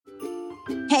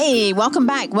Hey, welcome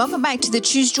back. Welcome back to the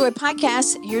Choose Joy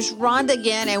podcast. Here's Rhonda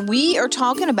again, and we are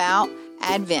talking about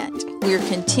Advent. We're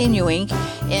continuing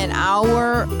in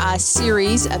our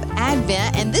series of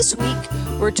Advent, and this week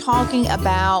we're talking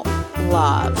about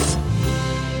love.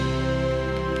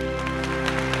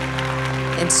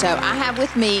 And so I have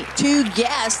with me two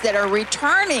guests that are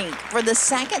returning for the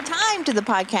second time to the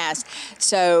podcast.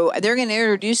 So they're going to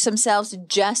introduce themselves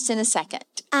just in a second.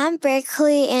 I'm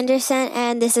Berkeley Anderson,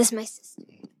 and this is my sister.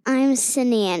 I'm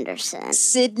Sydney Anderson.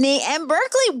 Sydney and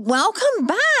Berkeley, welcome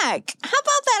back. How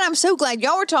about that? I'm so glad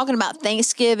y'all were talking about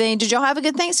Thanksgiving. Did y'all have a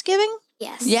good Thanksgiving?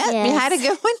 Yes. Yeah, yes. We had a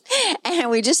good one. And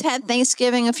we just had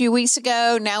Thanksgiving a few weeks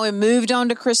ago. Now we moved on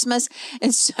to Christmas.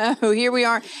 And so here we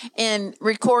are in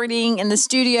recording in the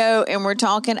studio, and we're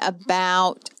talking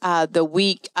about the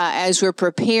week as we're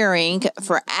preparing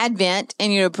for Advent.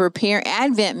 And,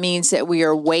 Advent means that we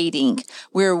are waiting.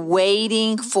 We're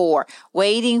waiting for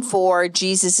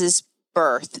Jesus's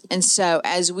birth. And so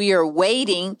as we are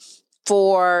waiting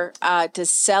for to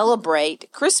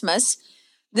celebrate Christmas,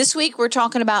 this week, we're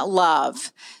talking about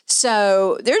love.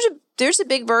 So there's a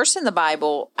big verse in the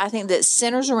Bible, I think, that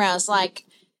centers around. It's like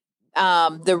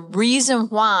the reason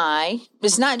why.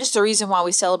 It's not just the reason why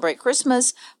we celebrate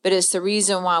Christmas, but it's the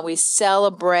reason why we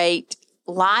celebrate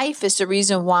life. It's the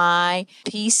reason why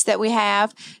peace that we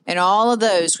have. And all of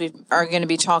those we are going to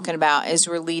be talking about as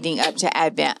we're leading up to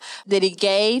Advent. That he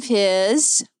gave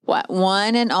his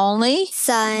one and only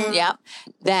Son. Yep.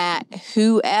 That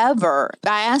whoever,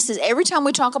 I ask this every time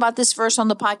we talk about this verse on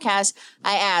the podcast,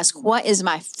 I ask, what is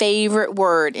my favorite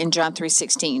word in John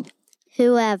 3:16?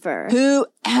 Whoever.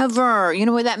 Whoever. You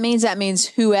know what that means? That means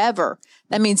whoever.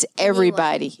 That means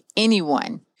everybody,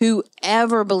 anyone,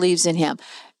 whoever believes in him.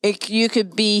 You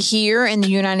could be here in the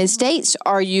United States,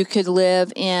 or you could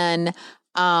live in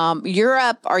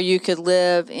Europe, or you could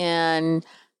live in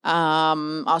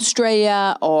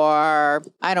Australia, or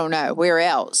I don't know where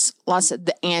else, lots of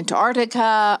the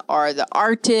Antarctica or the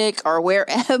Arctic or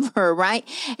wherever, right?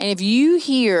 And if you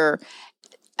hear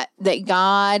that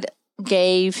God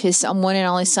gave his one and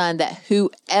only Son, that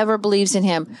whoever believes in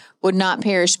him would not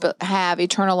perish but have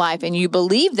eternal life, and you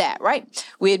believe that, right?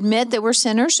 We admit that we're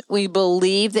sinners. We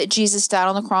believe that Jesus died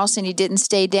on the cross and he didn't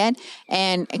stay dead,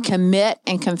 and commit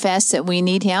and confess that we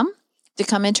need him to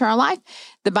come into our life.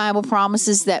 The Bible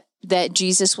promises that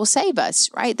Jesus will save us,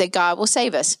 right? That God will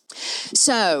save us.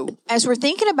 So as we're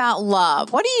thinking about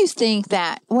love, what do you think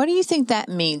that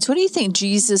means? What do you think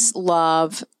Jesus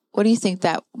love, what do you think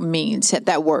that means,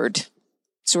 that word?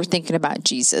 So we're thinking about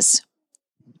Jesus.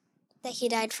 That he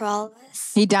died for all of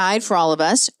us. He died for all of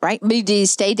us, right? But did he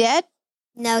stay dead?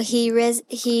 No, he rose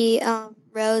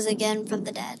again from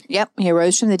the dead. Yep, he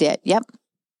rose from the dead. Yep.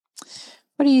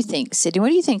 What do you think, Sydney? What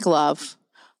do you think, love?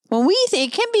 When we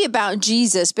think, it can be about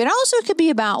Jesus, but also it could be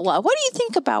about love. What do you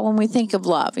think about when we think of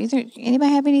love?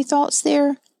 Anybody have any thoughts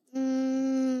there?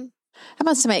 How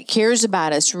about somebody that cares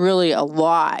about us really a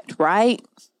lot, right?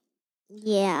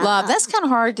 Yeah. Love, that's kind of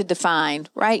hard to define,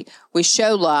 right? We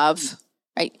show love,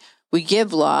 right? We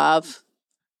give love.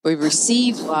 We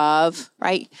receive love,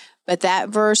 right? But that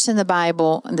verse in the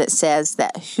Bible that says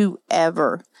that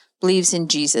whoever believes in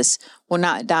Jesus will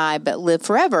not die but live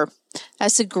forever.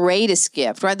 That's the greatest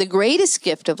gift, right? The greatest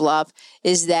gift of love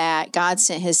is that God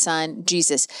sent his Son,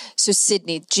 Jesus. So,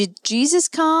 Sydney, did Jesus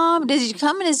come? Did he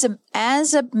come as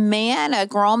a man, a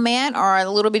grown man, or a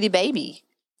little bitty baby?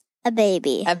 A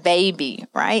baby. A baby,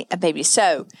 right? A baby.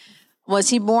 So, was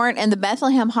he born in the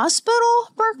Bethlehem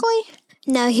Hospital, Berkeley?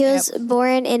 No, he was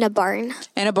born in a barn.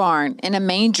 In a barn, in a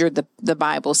manger, the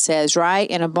Bible says, right?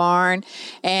 In a barn.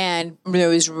 And it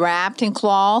was wrapped in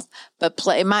cloth, but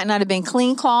it might not have been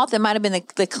clean cloth. It might have been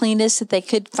the cleanest that they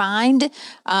could find,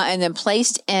 and then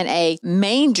placed in a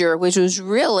manger, which was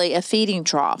really a feeding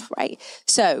trough, right?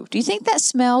 So, do you think that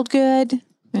smelled good?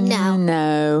 No.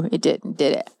 No, it didn't,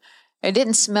 did it? It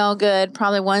didn't smell good.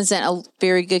 Probably wasn't a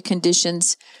very good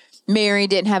conditions. Mary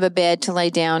didn't have a bed to lay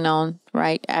down on,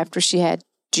 right, after she had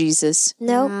Jesus.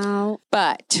 Nope. No.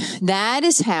 But that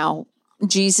is how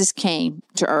Jesus came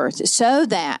to earth, so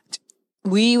that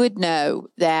we would know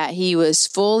that he was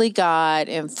fully God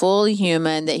and fully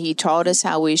human, that he taught us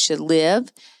how we should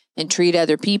live and treat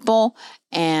other people,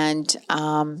 and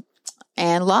love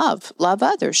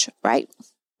others, right?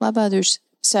 Love others.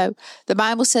 So the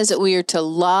Bible says that we are to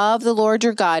love the Lord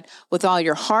your God with all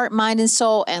your heart, mind, and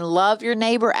soul, and love your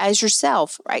neighbor as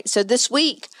yourself, right? So this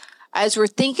week, as we're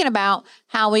thinking about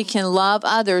how we can love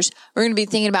others, we're going to be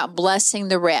thinking about blessing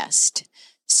the rest.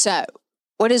 So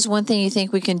what is one thing you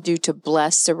think we can do to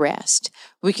bless the rest?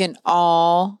 We can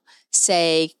all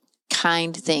say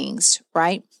kind things,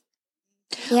 right?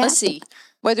 Yeah. Let's see.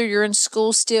 whether you're in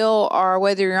school still or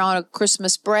whether you're on a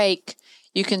Christmas break,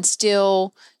 you can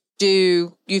still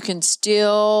do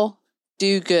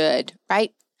good,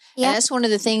 right? Yep. And that's one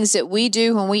of the things that we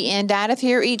do when we end out of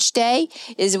here each day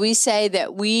is we say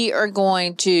that we're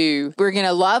going to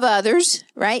love others,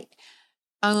 right?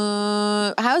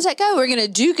 How does that go? We're going to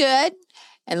do good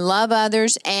and love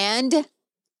others and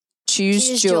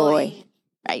choose joy.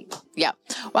 Right. Yeah.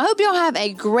 Well, I hope y'all have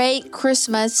a great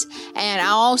Christmas, and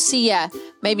I'll see ya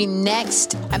maybe in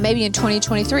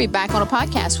 2023 back on a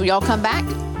podcast. Will y'all come back?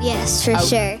 Yes, for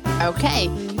sure. Okay.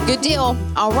 Good deal.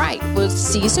 All right. We'll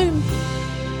see you soon.